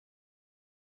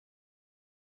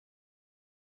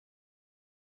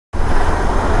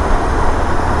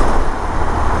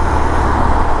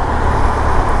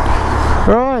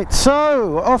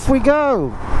So off we go.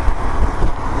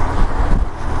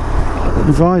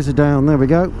 Visor down, there we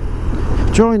go.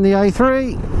 Join the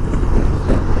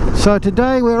A3. So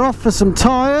today we're off for some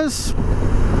tyres,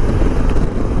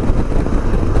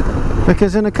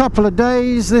 because in a couple of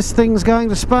days this thing's going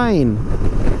to Spain.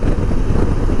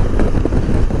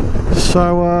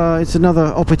 So it's another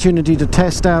opportunity to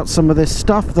test out some of this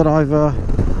stuff that I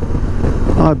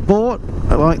bought,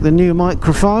 like the new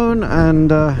microphone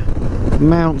and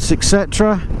mounts,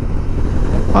 etc.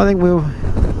 I think we're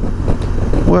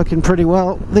working pretty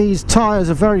well. These tyres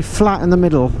are very flat in the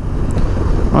middle.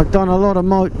 I've done a lot of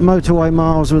motorway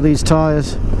miles with these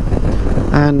tyres,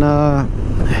 and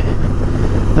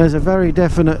there's a very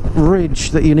definite ridge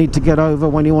that you need to get over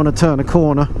when you want to turn a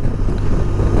corner.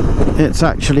 It's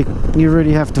actually, you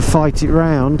really have to fight it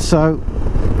round. So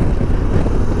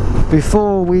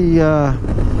before we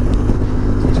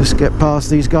just get past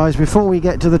these guys, before we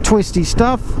get to the twisty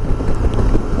stuff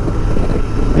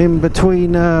in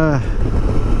between the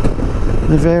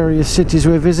various cities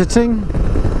we're visiting,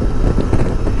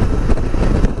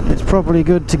 it's probably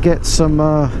good to get some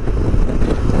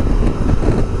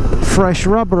fresh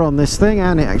rubber on this thing,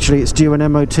 and it's due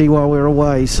an MOT while we're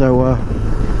away, so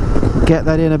get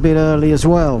that in a bit early as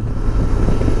well.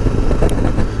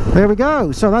 There we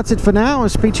go. So that's it for now. I'll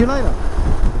speak to you later.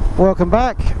 Welcome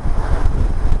back.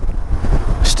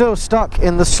 Still stuck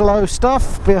in the slow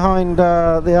stuff behind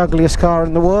the ugliest car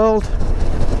in the world.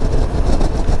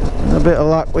 A bit of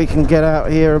luck, we can get out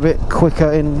here a bit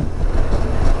quicker in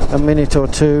a minute or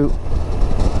two.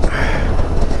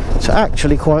 It's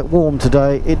actually quite warm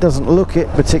today. It doesn't look it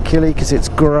particularly because it's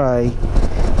grey,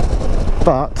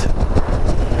 but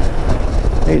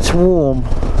it's warm.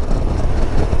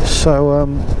 So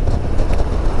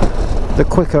the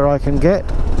quicker I can get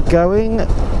going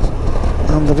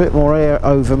and a bit more air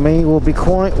over me will be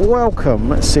quite welcome.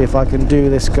 Let's see if I can do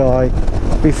this guy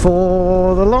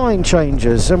before the line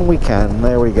changes, and we can.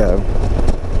 There we go.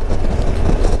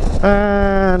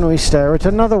 And we stare at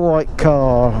another white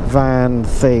car, van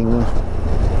thing.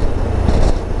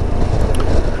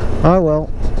 Oh well.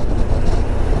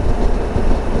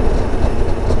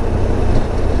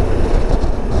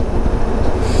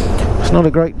 It's not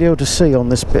a great deal to see on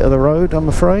this bit of the road, I'm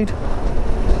afraid.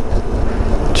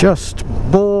 Just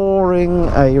boring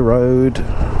A road.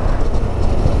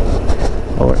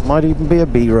 Or it might even be a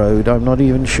B road. I'm not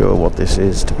even sure what this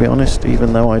is, to be honest,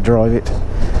 even though I drive it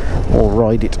or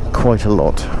ride it quite a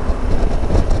lot.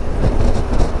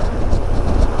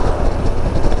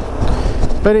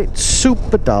 But it's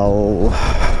super dull.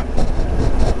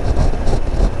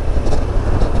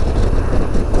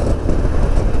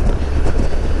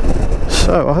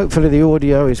 So hopefully the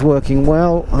audio is working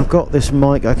well. I've got this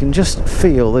mic, I can just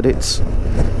feel that it's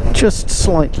just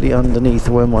slightly underneath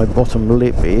where my bottom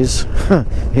lip is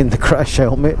in the crash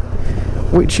helmet,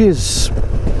 which is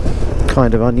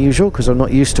kind of unusual because I'm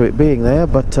not used to it being there,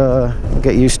 but I'll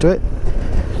get used to it.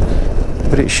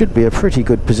 But it should be a pretty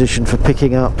good position for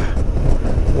picking up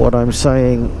what I'm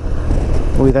saying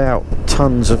without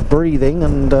tons of breathing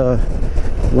and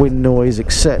wind noise,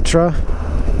 etc.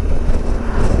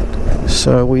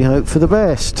 So we hope for the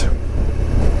best.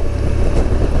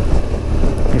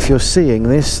 If you're seeing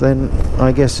this, then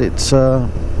I guess it's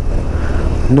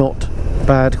not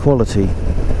bad quality.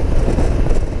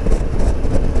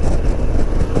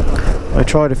 I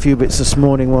tried a few bits this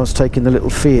morning whilst taking the little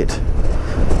Fiat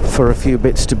for a few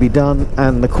bits to be done,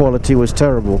 and the quality was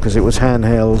terrible because it was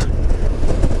handheld,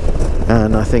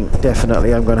 and I think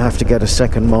definitely I'm going to have to get a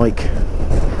second mic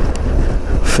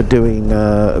for doing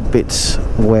bits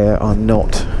where I'm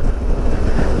not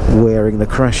wearing the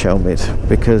crash helmet,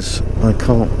 because I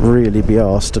can't really be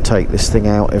asked to take this thing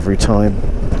out every time.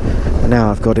 Now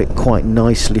I've got it quite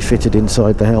nicely fitted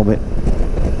inside the helmet.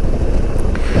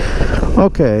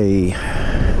 Okay,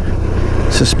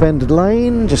 suspended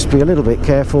lane, just be a little bit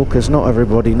careful because not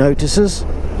everybody notices.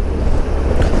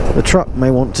 The truck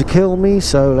may want to kill me,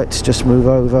 so let's just move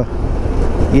over.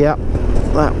 Yep,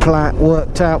 that plat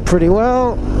worked out pretty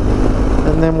well,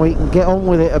 and then we can get on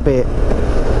with it a bit.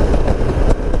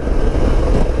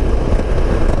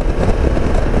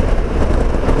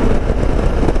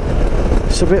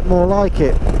 It's a bit more like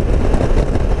it.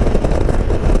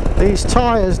 These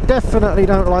tyres definitely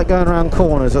don't like going around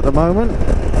corners at the moment.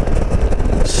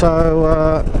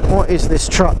 So what is this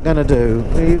truck going to do?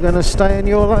 Are you going to stay in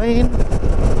your lane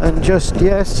and just,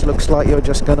 yes, looks like you're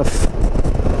just going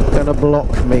to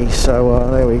block me.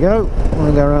 So there we go.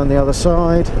 I'll go around the other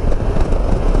side.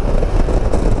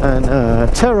 And a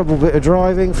terrible bit of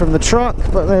driving from the truck,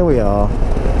 but there we are.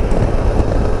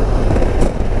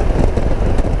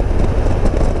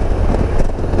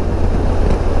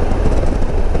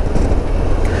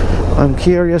 I'm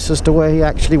curious as to where he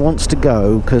actually wants to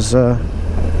go, because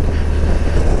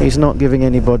he's not giving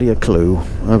anybody a clue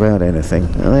about anything.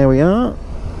 And there we are.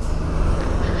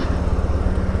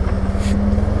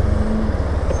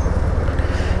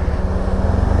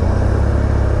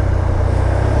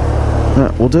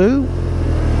 That will do.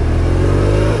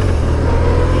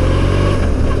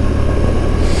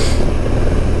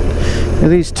 Now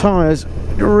these tyres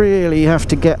really have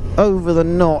to get over the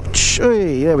notch.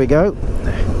 Hey, there we go.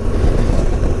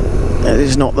 That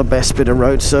is not the best bit of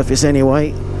road surface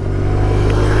anyway.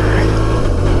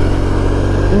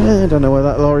 I don't know where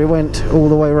that lorry went. All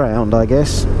the way round, I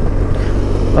guess.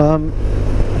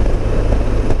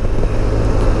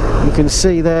 You can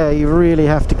see there, you really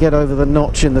have to get over the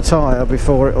notch in the tyre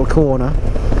before it'll corner.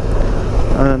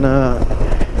 And I'm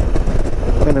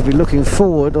going to be looking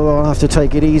forward, although I'll have to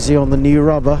take it easy on the new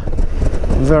rubber.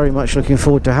 I'm very much looking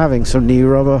forward to having some new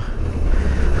rubber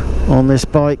on this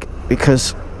bike,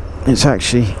 because it's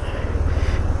actually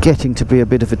getting to be a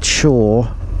bit of a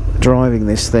chore driving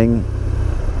this thing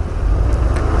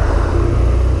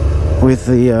with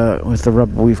the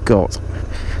rubber we've got.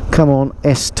 Come on,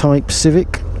 S-Type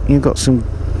Civic, you've got some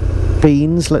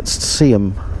beans, let's see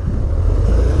them.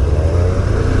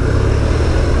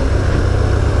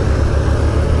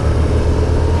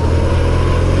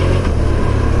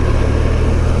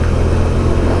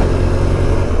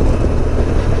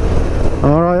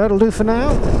 Alright, that'll do for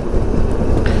now.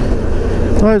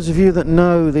 Those of you that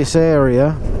know this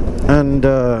area, and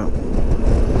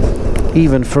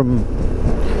even from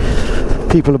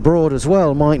people abroad as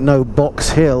well, might know Box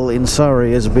Hill in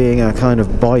Surrey as being a kind of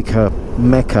biker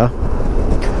mecca,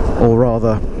 or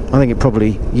rather, I think it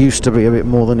probably used to be a bit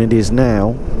more than it is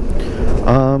now.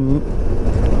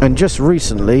 And just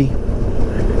recently,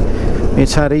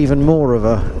 it's had even more of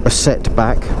a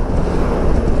setback.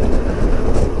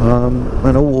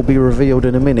 And all will be revealed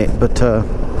in a minute, but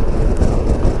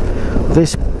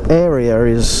this area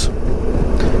is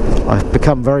I've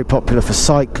become very popular for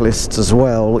cyclists as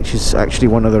well, which is actually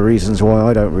one of the reasons why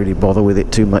I don't really bother with it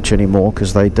too much anymore,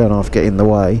 because they don't half get in the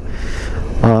way.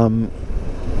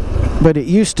 But it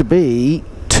used to be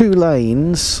 2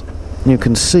 lanes. You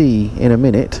can see in a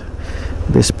minute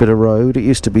this bit of road. It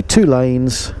used to be 2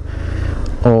 lanes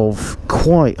of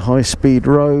quite high speed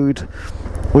road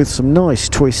with some nice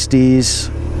twisties.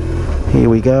 Here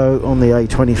we go on the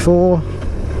A24.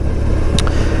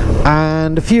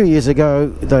 And a few years ago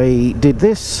they did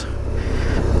this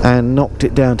and knocked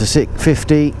it down to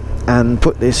 650 and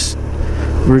put this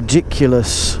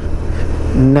ridiculous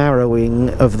narrowing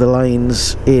of the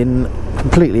lanes in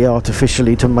completely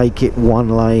artificially to make it 1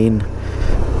 lane,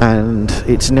 and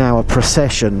it's now a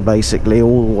procession basically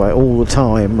all the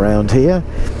time round here,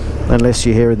 unless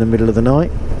you're here in the middle of the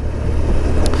night.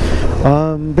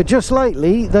 But just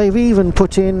lately they've even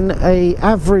put in a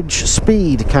average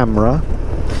speed camera,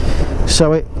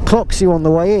 so it clocks you on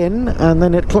the way in and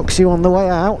then it clocks you on the way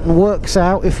out and works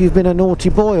out if you've been a naughty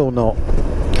boy or not.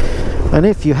 And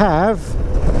if you have,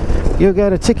 you'll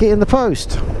get a ticket in the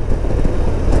post.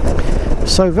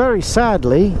 So very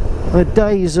sadly, the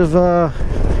days of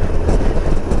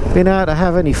being able to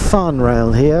have any fun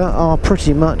round here are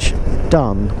pretty much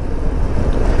done.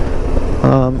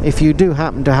 If you do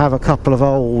happen to have a couple of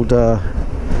old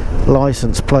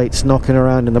license plates knocking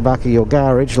around in the back of your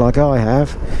garage like I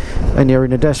have, and you're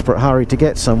in a desperate hurry to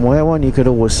get somewhere, you could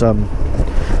always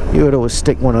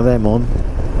stick one of them on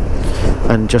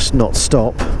and just not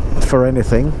stop for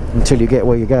anything until you get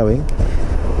where you're going.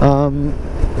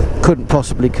 Couldn't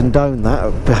possibly condone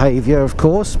that behaviour, of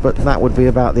course, but that would be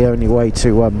about the only way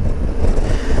to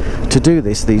do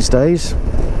this these days,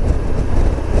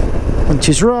 which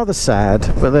is rather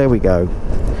sad, but there we go.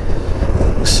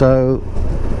 So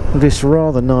this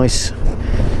rather nice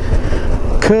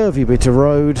curvy bit of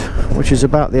road, which is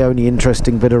about the only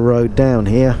interesting bit of road down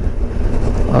here,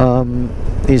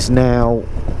 is now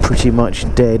pretty much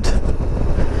dead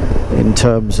in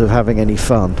terms of having any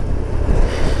fun,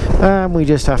 and we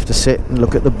just have to sit and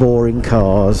look at the boring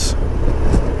cars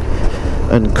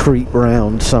and creep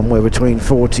round somewhere between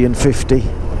 40 and 50.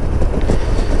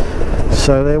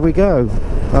 So there we go.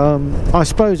 I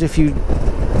suppose if you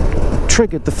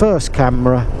triggered the first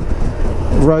camera,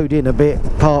 rode in a bit,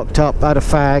 parked up, had a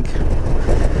fag,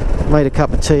 made a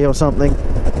cup of tea or something,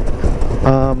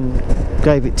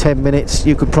 gave it 10 minutes,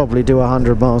 you could probably do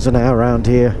 100 miles an hour around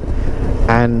here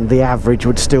and the average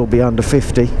would still be under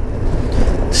 50.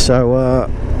 So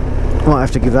might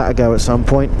have to give that a go at some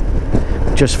point,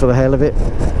 just for the hell of it.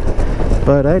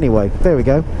 But anyway, there we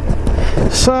go.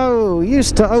 So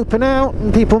used to open out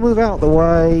and people move out the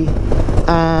way,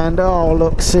 And oh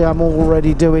look, see, I'm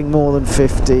already doing more than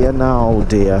 50, and oh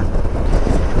dear.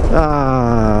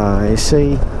 You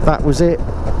see, that was it.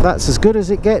 That's as good as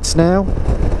it gets now.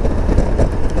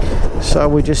 So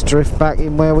we just drift back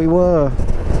in where we were.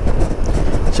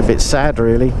 It's a bit sad,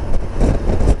 really.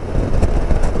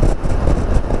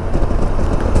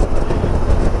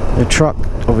 The truck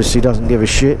obviously doesn't give a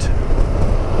shit.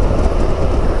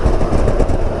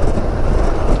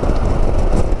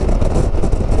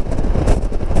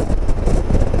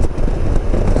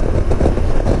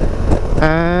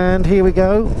 And here we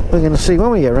go. We're going to see when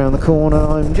we get around the corner.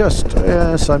 I'm just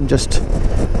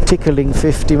tickling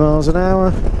 50 miles an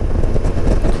hour.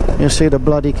 You'll see the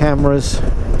bloody cameras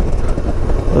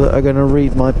that are going to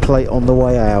read my plate on the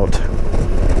way out.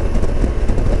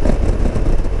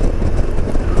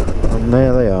 And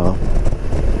there they are.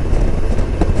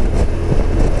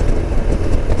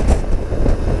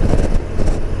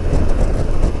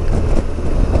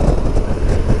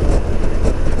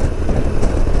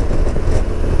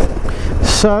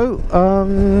 So,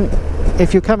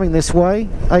 if you're coming this way,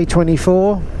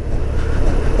 A24,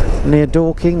 near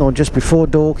Dorking, or just before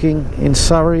Dorking in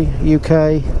Surrey,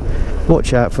 UK,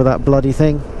 watch out for that bloody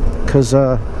thing, because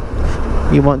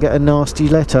you might get a nasty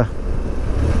letter.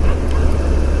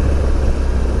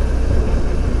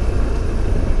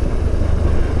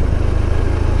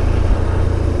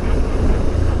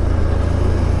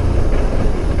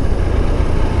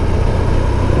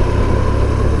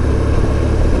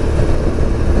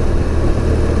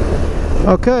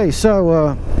 Okay,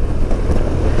 so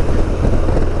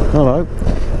hello,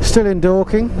 still in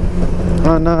Dorking,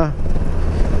 and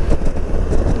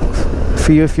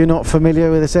for you, if you're not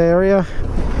familiar with this area,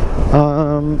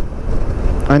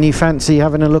 and you fancy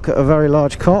having a look at a very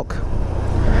large cock,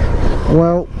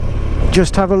 well,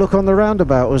 just have a look on the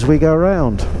roundabout as we go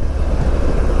round.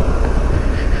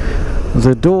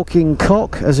 The Dorking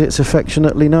cock, as it's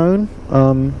affectionately known.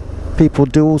 People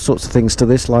do all sorts of things to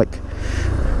this, like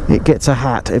it gets a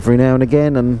hat every now and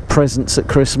again, and presents at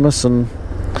Christmas, and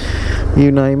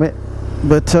you name it.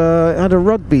 But it had a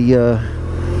rugby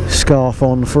scarf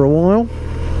on for a while.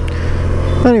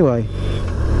 Anyway,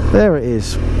 there it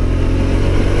is.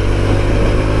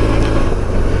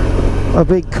 A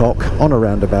big cock on a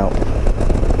roundabout.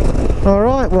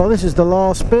 Alright, well, this is the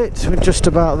last bit. We're just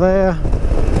about there.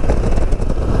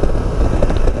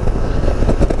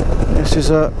 This is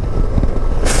a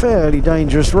fairly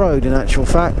dangerous road in actual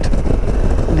fact,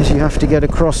 as you have to get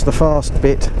across the fast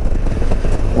bit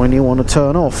when you want to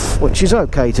turn off, which is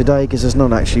okay today because there's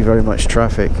not actually very much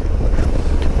traffic,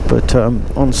 but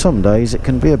on some days it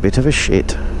can be a bit of a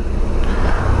shit.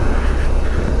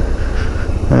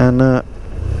 And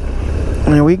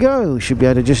there we go. Should be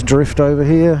able to just drift over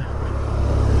here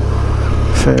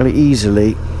fairly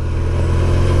easily.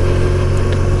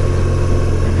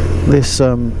 This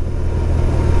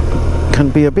can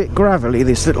be a bit gravelly,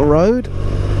 this little road,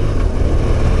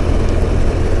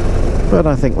 but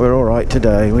I think we're alright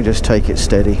today. We just take it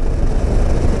steady.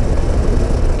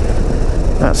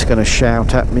 That's going to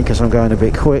shout at me because I'm going a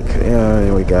bit quick. Yeah,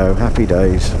 here we go, happy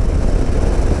days.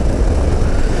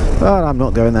 But I'm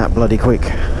not going that bloody quick.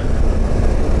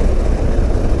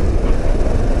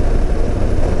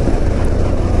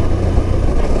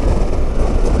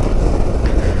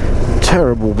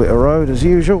 Terrible bit of road as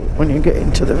usual. When you get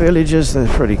into the villages, they're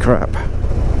pretty crap.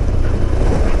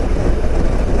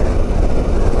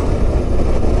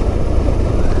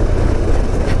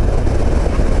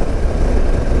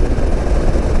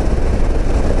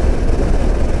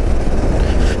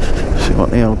 See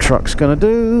what the old truck's gonna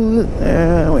do.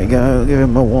 There we go, give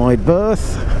him a wide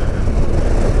berth.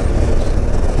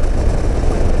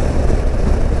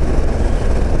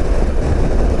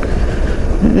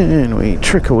 And we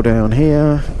trickle down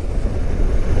here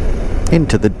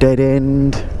into the dead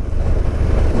end.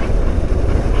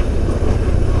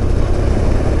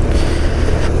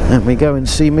 And we go and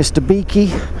see Mr.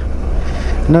 Beaky.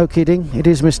 No kidding, it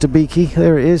is Mr. Beaky.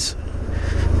 There it is,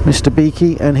 Mr.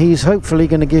 Beaky, and he's hopefully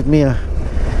going to give me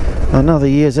another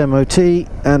year's MOT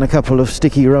and a couple of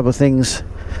sticky rubber things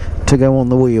to go on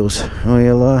the wheels.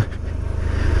 Well,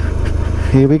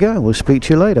 here we go. We'll speak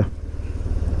to you later.